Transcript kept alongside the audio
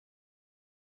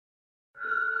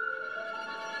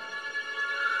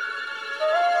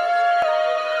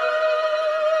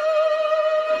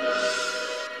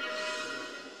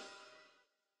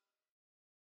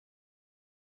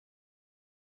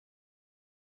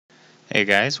Hey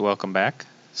guys, welcome back.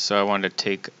 So I wanted to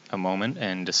take a moment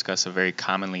and discuss a very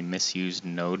commonly misused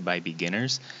node by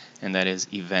beginners, and that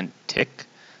is event tick.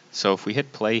 So if we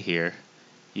hit play here,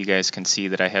 you guys can see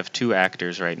that I have two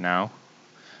actors right now.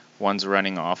 One's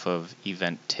running off of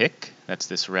event tick, that's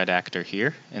this red actor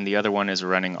here, and the other one is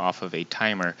running off of a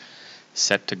timer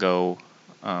set to go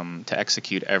to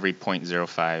execute every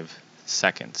 0.05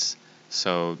 seconds.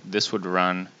 So this would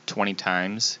run 20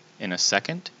 times in a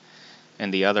second,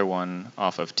 and the other one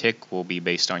off of tick will be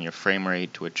based on your frame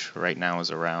rate, which right now is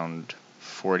around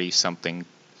 40 something.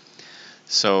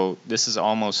 So this is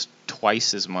almost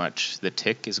twice as much. The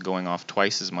tick is going off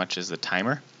twice as much as the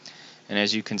timer. And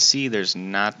as you can see, there's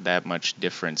not that much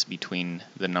difference between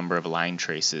the number of line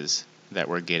traces that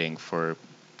we're getting for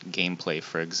gameplay,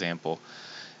 for example.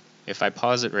 If I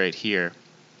pause it right here,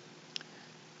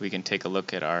 we can take a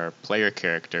look at our player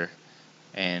character,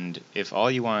 and if all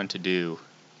you wanted to do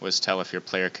was tell if your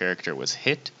player character was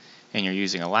hit and you're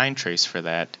using a line trace for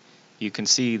that, you can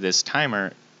see this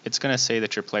timer, it's going to say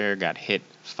that your player got hit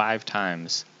 5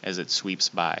 times as it sweeps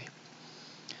by.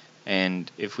 And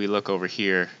if we look over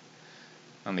here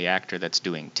on the actor that's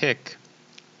doing tick,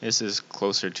 this is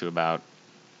closer to about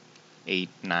 8,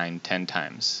 9, 10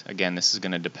 times. Again, this is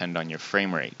going to depend on your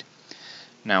frame rate.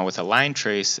 Now with a line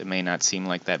trace, it may not seem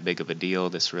like that big of a deal.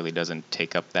 This really doesn't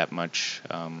take up that much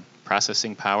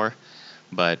processing power.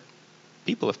 But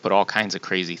people have put all kinds of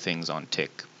crazy things on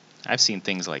tick. I've seen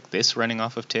things like this running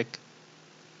off of tick,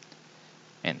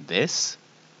 and this,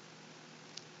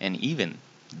 and even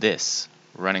this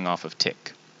running off of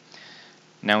tick.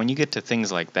 Now when you get to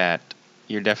things like that,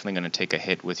 you're definitely going to take a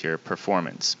hit with your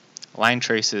performance. Line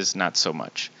traces, not so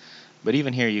much. But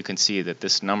even here you can see that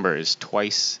this number is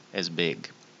twice as big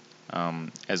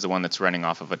as the one that's running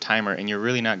off of a timer, and you're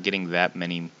really not getting that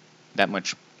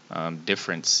much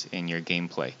difference in your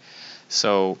gameplay.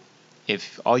 So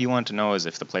if all you want to know is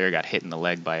if the player got hit in the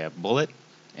leg by a bullet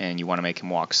and you want to make him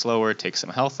walk slower, take some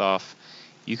health off,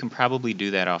 you can probably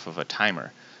do that off of a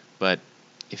timer. But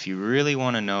if you really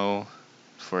want to know,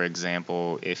 for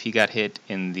example, if he got hit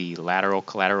in the lateral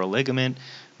collateral ligament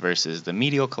versus the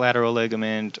medial collateral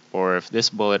ligament, or if this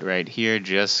bullet right here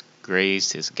just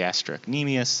grazed his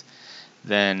gastrocnemius,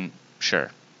 then sure,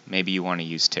 maybe you want to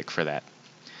use tick for that.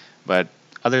 But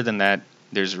other than that,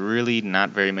 there's really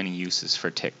not very many uses for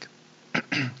tick.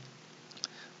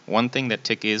 One thing that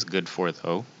tick is good for,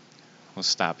 though, we'll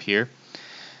stop here.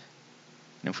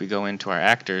 And if we go into our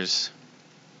actors,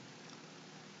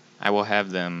 I will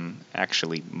have them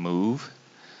actually move.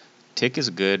 Tick is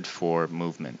good for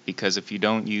movement because if you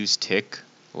don't use tick,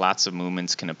 lots of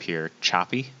movements can appear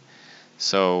choppy.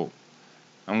 So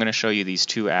I'm going to show you these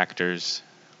two actors,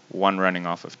 one running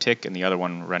off of tick and the other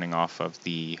one running off of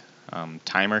the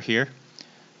timer here.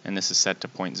 And this is set to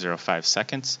 0.05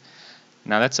 seconds.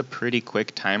 Now that's a pretty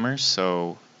quick timer,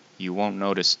 so you won't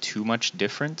notice too much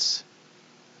difference.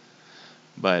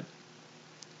 But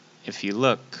if you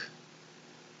look,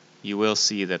 you will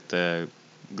see that the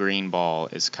green ball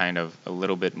is kind of a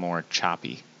little bit more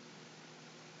choppy.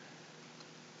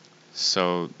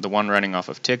 So the one running off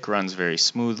of tick runs very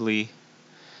smoothly,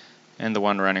 and the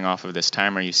one running off of this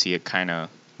timer, you see it kind of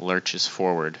lurches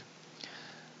forward.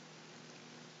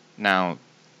 Now,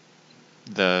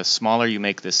 the smaller you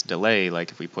make this delay,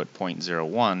 like if we put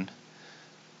 0.01,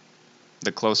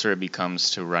 the closer it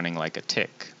becomes to running like a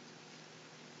tick.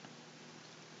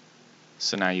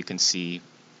 So now you can see,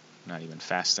 not even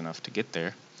fast enough to get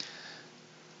there,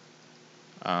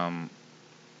 the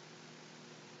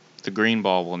green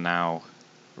ball will now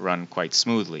run quite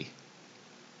smoothly.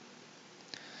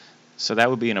 So that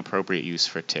would be an appropriate use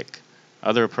for tick.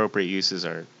 Other appropriate uses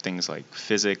are things like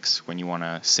physics, when you want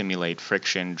to simulate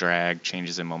friction, drag,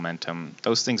 changes in momentum.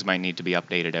 Those things might need to be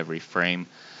updated every frame.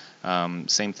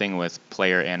 Same thing with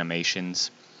player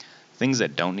animations. Things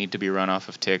that don't need to be run off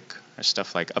of tick are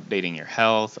stuff like updating your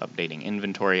health, updating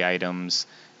inventory items,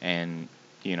 and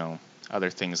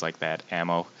other things like that,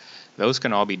 ammo. Those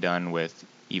can all be done with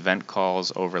event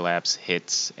calls, overlaps,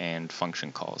 hits, and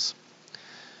function calls.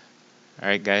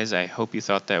 Alright guys, I hope you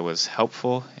thought that was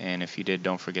helpful, and if you did,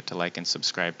 don't forget to like and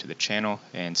subscribe to the channel,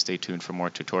 and stay tuned for more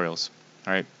tutorials.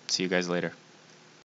 Alright, see you guys later.